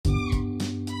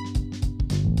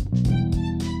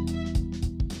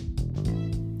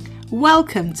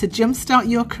Welcome to Jumpstart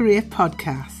Your Career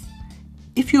podcast.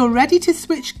 If you're ready to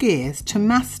switch gears to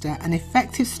master an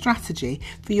effective strategy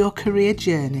for your career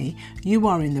journey, you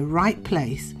are in the right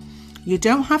place. You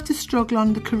don't have to struggle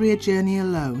on the career journey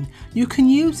alone. You can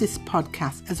use this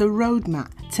podcast as a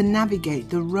roadmap to navigate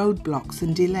the roadblocks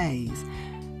and delays.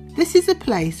 This is a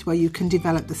place where you can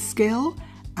develop the skill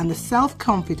and the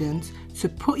self-confidence to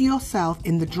put yourself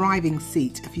in the driving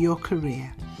seat of your career.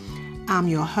 I'm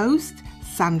your host,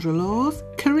 Sandra Laws,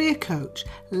 career coach.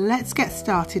 Let's get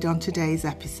started on today's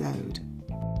episode.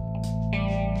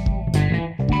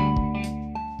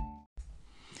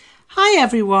 Hi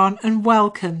everyone and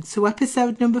welcome to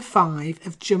episode number 5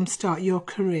 of Jumpstart Your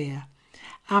Career.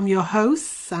 I'm your host,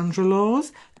 Sandra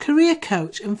Laws, career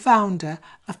coach and founder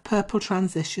of Purple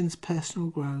Transitions Personal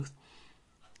Growth.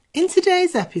 In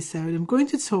today's episode, I'm going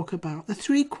to talk about the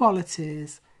 3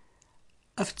 qualities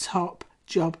of top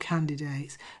job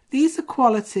candidates. These are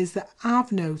qualities that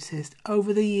I've noticed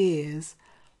over the years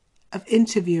of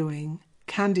interviewing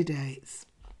candidates.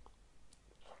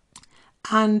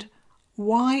 And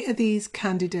why are these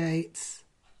candidates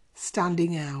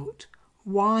standing out?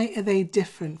 Why are they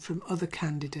different from other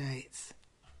candidates?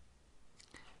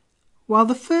 Well,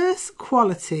 the first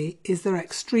quality is they're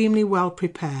extremely well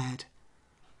prepared.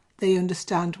 They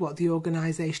understand what the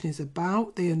organisation is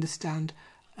about. They understand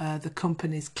the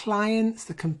company's clients,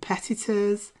 the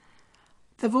competitors.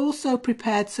 They've also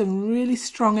prepared some really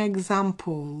strong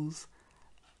examples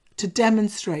to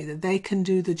demonstrate that they can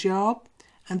do the job,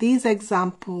 and these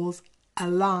examples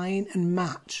align and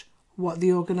match what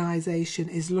the organisation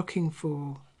is looking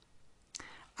for.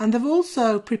 And they've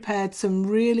also prepared some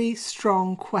really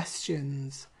strong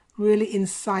questions, really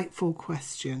insightful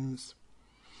questions.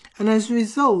 And as a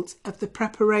result of the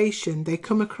preparation, they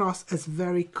come across as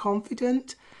very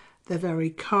confident, they're very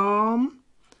calm,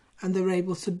 and they're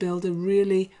able to build a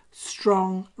really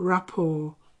strong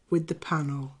rapport with the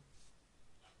panel.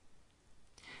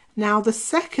 Now, the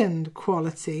second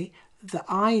quality that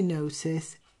I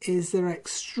notice is they're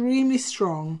extremely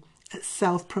strong at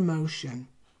self-promotion.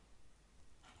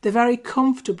 They're very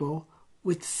comfortable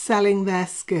with selling their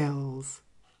skills.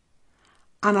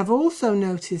 And I've also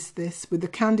noticed this with the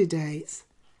candidates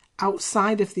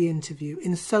outside of the interview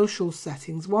in social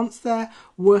settings. Once they're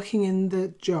working in the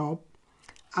job,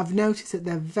 I've noticed that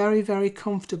they're very, very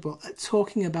comfortable at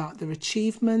talking about their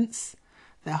achievements,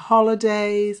 their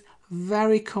holidays,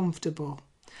 very comfortable.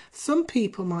 Some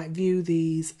people might view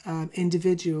these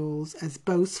individuals as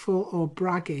boastful or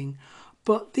bragging,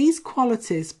 but these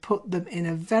qualities put them in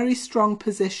a very strong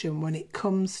position when it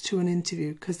comes to an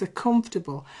interview because they're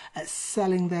comfortable at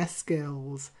selling their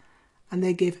skills. And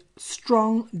they give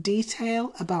strong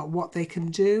detail about what they can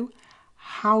do,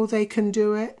 how they can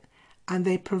do it, and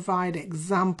they provide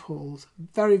examples,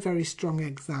 very, very strong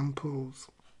examples.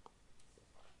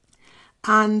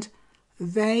 And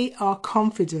they are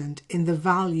confident in the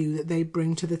value that they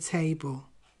bring to the table.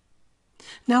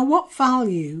 Now, what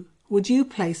value would you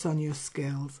place on your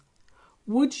skills?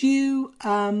 Would you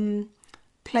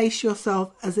place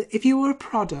yourself as if you were a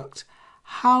product?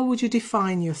 How would you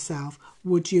define yourself?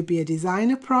 Would you be a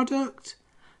designer product,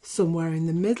 somewhere in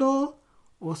the middle,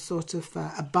 or sort of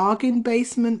a bargain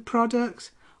basement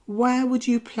product? Where would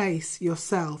you place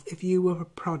yourself if you were a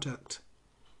product?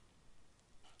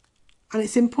 And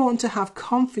it's important to have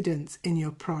confidence in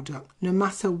your product, no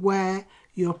matter where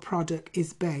your product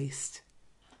is based.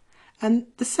 And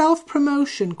the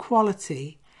self-promotion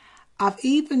quality, I've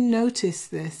even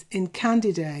noticed this in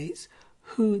candidates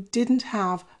who didn't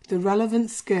have the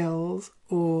relevant skills,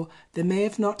 or they may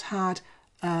have not had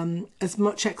as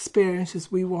much experience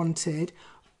as we wanted,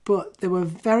 but they were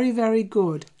very, very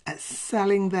good at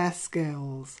selling their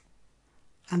skills,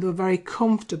 and they were very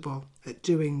comfortable at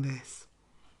doing this.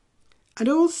 And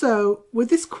also, with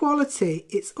this quality,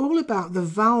 it's all about the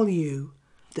value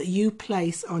that you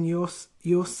place on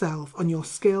yourself, on your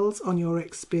skills, on your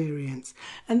experience.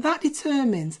 And that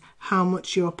determines how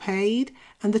much you're paid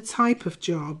and the type of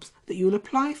jobs that you'll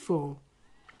apply for.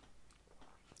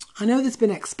 I know there's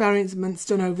been experiments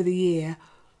done over the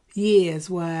years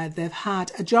where they've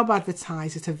had a job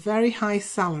advertised at a very high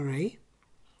salary,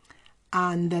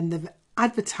 and then they've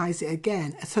advertised it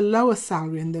again at a lower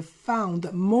salary, and they've found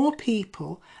that more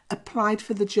people applied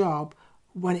for the job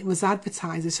when it was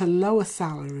advertised at a lower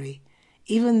salary,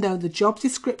 even though the job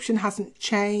description hasn't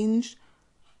changed.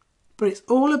 But it's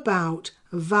all about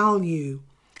value,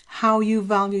 how you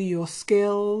value your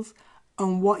skills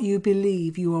and what you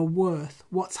believe you are worth,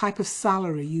 what type of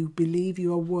salary you believe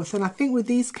you are worth. And I think with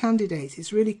these candidates,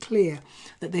 it's really clear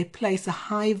that they place a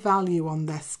high value on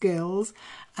their skills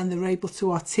and they're able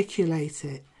to articulate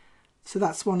it So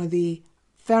that's one of the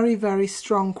very, very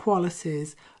strong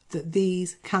qualities that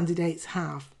these candidates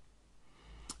have.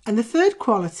 And the third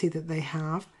quality that they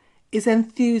have is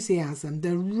enthusiasm.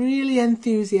 They're really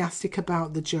enthusiastic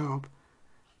about the job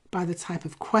by the type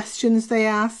of questions they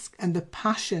ask and the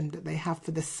passion that they have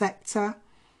for the sector,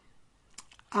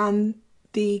 and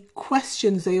the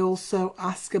questions they also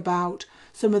ask about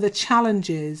some of the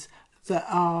challenges that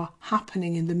are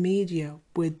happening in the media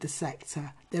with the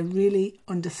sector. They really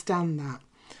understand that.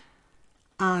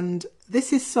 And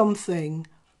this is something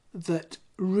that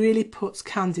really puts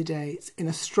candidates in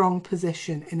a strong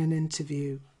position in an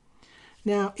interview.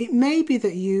 Now, it may be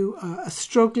that you are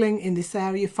struggling in this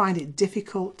area, you find it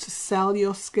difficult to sell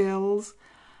your skills,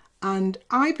 and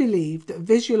I believe that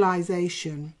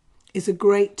visualization is a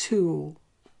great tool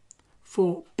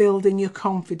for building your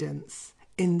confidence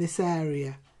in this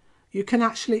area. You can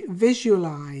actually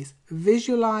visualize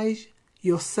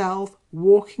yourself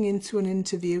walking into an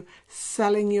interview,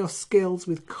 selling your skills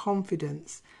with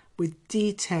confidence, with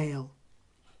detail.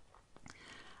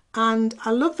 And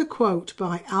I love the quote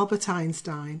by Albert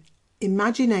Einstein,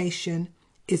 "Imagination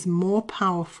is more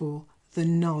powerful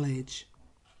than knowledge."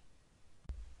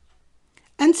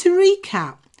 And to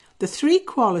recap, the three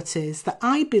qualities that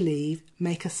I believe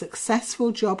make a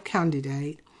successful job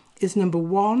candidate is number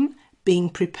 1, being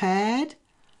prepared,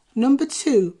 number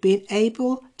 2, being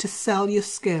able to sell your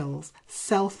skills,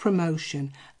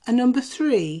 self-promotion, and number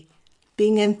 3,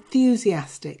 being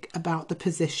enthusiastic about the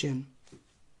position.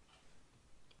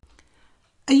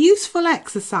 A useful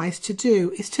exercise to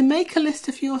do is to make a list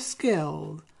of your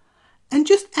skills and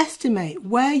just estimate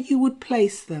where you would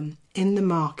place them in the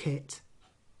market.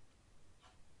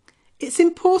 It's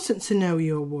important to know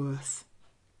your worth.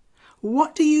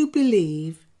 What do you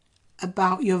believe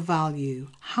about your value?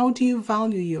 How do you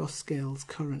value your skills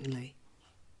currently?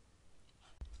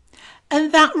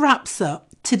 And that wraps up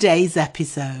today's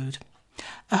episode.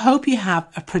 I hope you have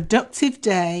a productive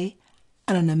day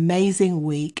and an amazing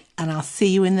week, and I'll see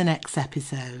you in the next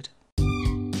episode.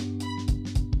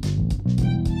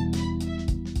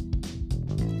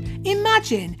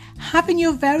 Imagine having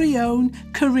your very own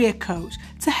career coach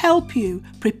to help you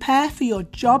prepare for your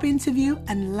job interview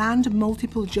and land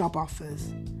multiple job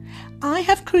offers. I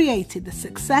have created the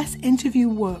Success Interview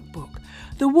Workbook.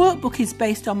 The workbook is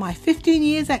based on my 15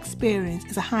 years experience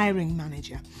as a hiring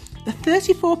manager. The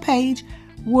 34-page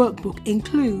workbook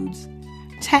includes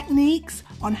techniques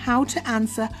on how to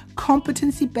answer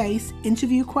competency-based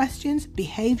interview questions,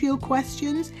 behavioural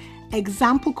questions,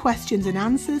 example questions and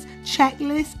answers,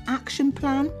 checklist, action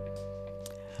plan.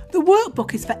 The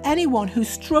workbook is for anyone who's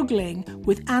struggling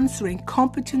with answering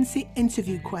competency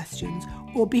interview questions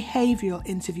or behavioural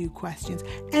interview questions,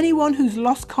 anyone who's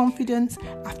lost confidence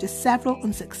after several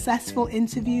unsuccessful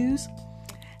interviews.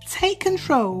 Take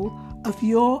control of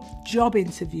your job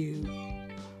interview.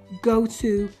 Go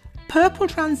to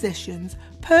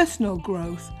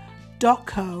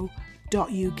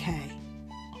purpletransitions.personalgrowth.co.uk.